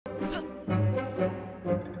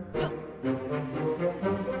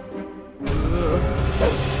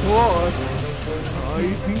Boss,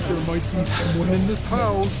 I think there might be someone in this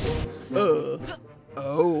house.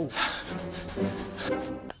 Oh.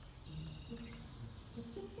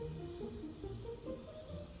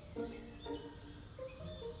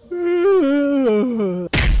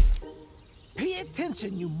 Pay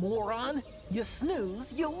attention, you moron! You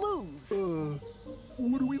snooze, you lose!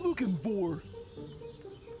 What are we looking for?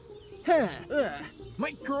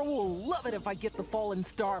 My girl will love it if I get the fallen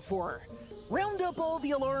star for her. Round up all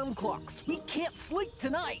the alarm clocks. We can't sleep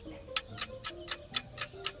tonight.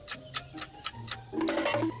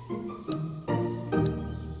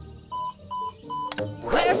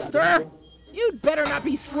 Lester! You'd better not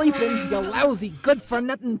be sleeping, you lousy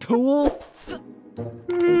good-for-nothing tool!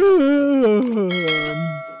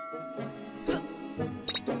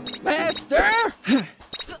 Lester!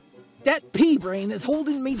 That pea-brain is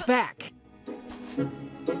holding me back.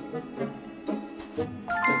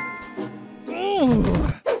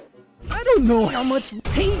 I don't know how much...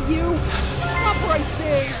 Hey, you! Stop right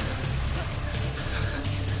there!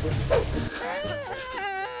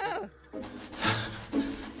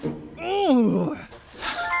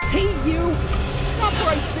 Hey, you! Stop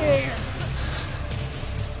right there!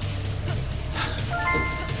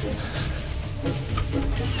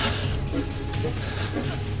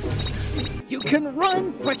 You can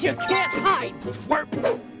run, but you can't hide,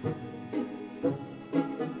 twerp!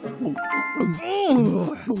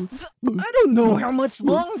 I don't know how much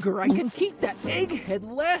longer I can keep that egghead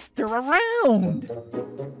Lester around!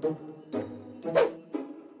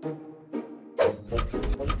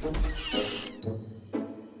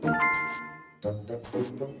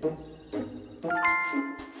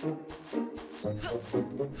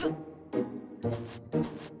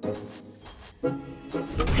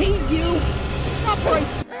 Hey, you! Stop right...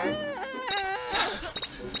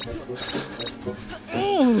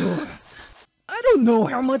 I don't know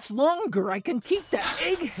how much longer I can keep that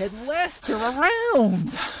egghead Lester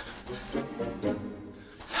around!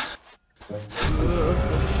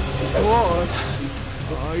 Boss,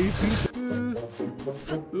 I think...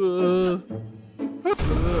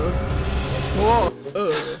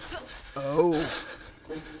 Oh.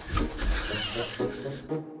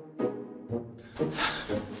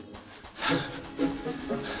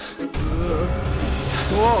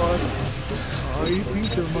 Boss, I think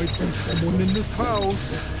there might be someone in this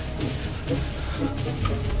house.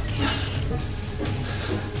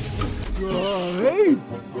 Hey,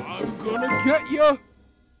 I'm gonna get ya!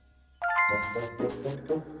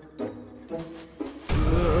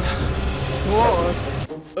 Boss,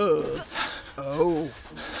 oh.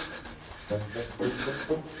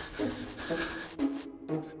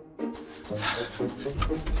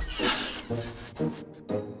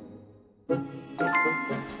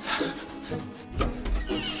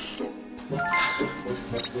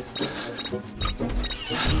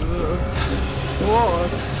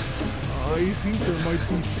 Boss, I think there might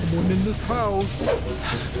be someone in this house.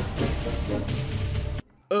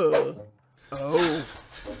 Oh.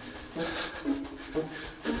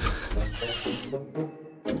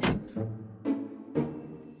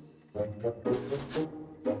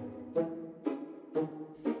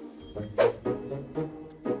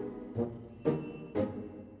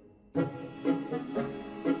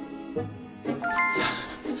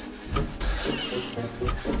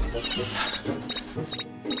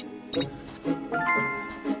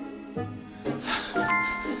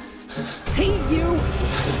 Hey, you!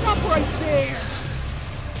 Stop right there!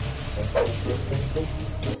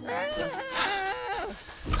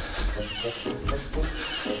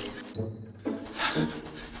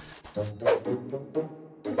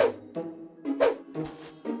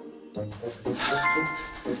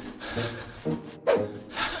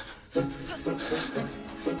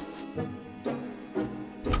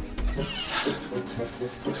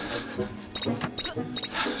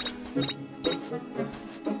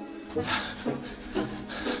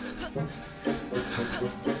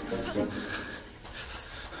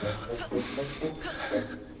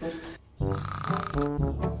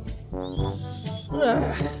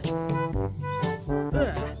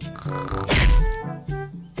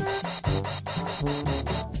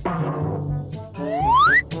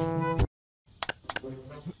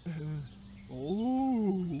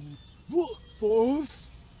 Oh, boss.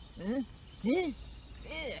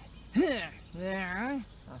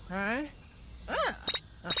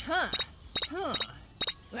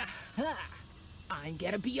 I'm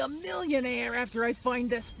gonna be a millionaire after I find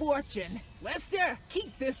this fortune. Lester,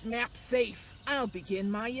 keep this map safe. I'll begin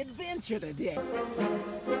my adventure today.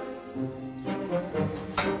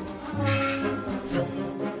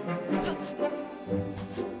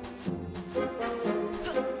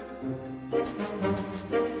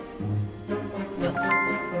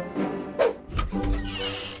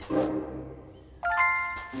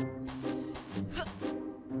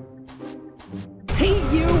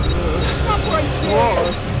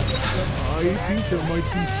 Boss, I think there might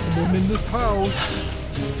be someone in this house.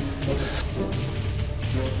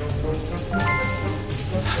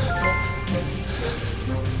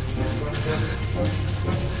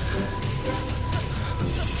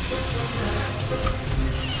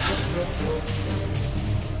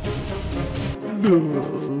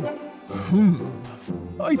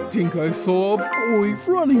 I think I saw a boy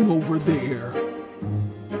running over there.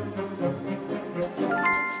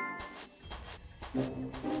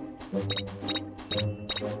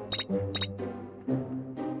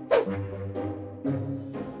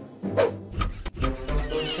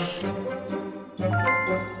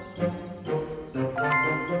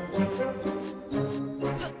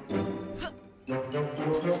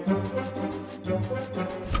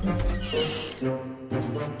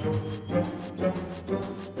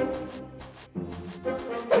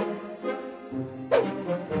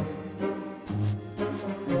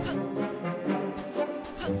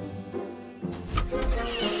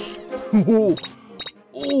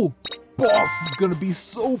 Oh, boss is gonna be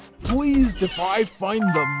so pleased if I find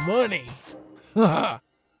the money. Haha.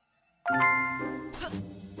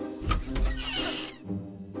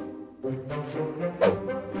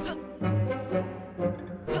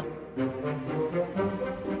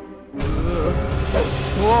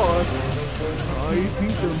 Boss, I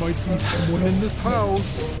think there might be someone in this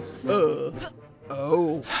house.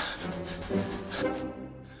 Oh.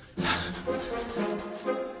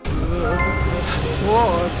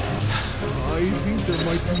 Boss, I think there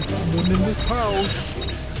might be someone in this house.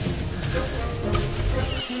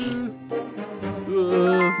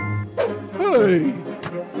 Hey,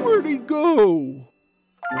 where'd he go?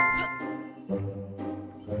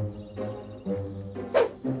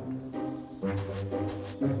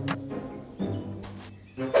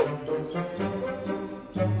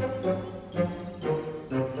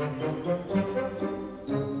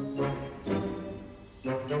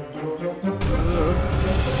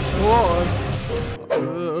 Boss,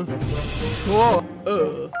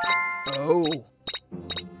 oh.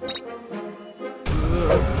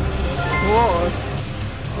 Boss,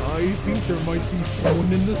 I think there might be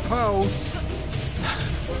someone in this house.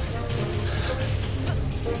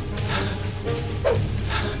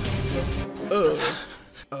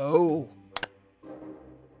 Oh.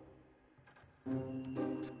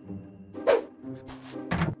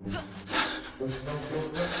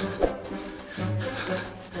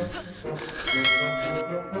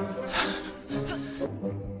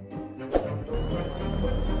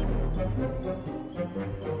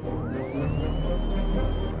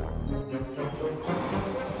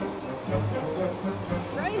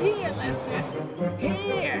 Right here, Lester.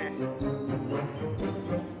 Here.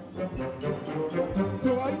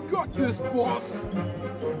 I got this, boss.